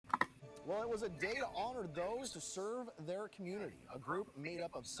Well, it was a day to honor those to serve their community. A group made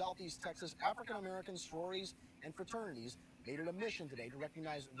up of Southeast Texas African American sororities and fraternities made it a mission today to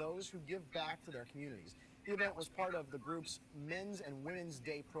recognize those who give back to their communities. The event was part of the group's Men's and Women's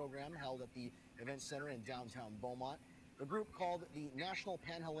Day program held at the Event Center in downtown Beaumont. The group, called the National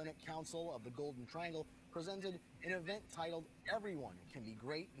Panhellenic Council of the Golden Triangle, presented an event titled "Everyone Can Be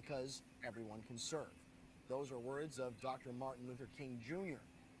Great Because Everyone Can Serve." Those are words of Dr. Martin Luther King Jr.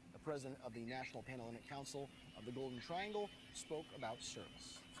 The president of the National Panhellenic Council of the Golden Triangle spoke about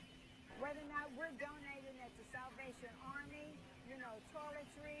service. Whether or not we're donating it to Salvation Army,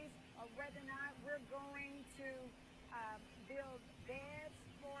 toiletries, or whether or not we're going to build beds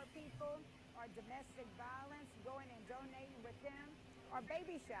for people, or domestic violence, going and donating with them, or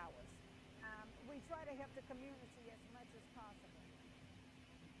baby showers. We try to help the community as much as possible.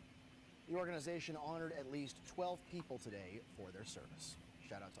 The organization honored at least 12 people today for their service.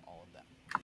 Shout out to all of them.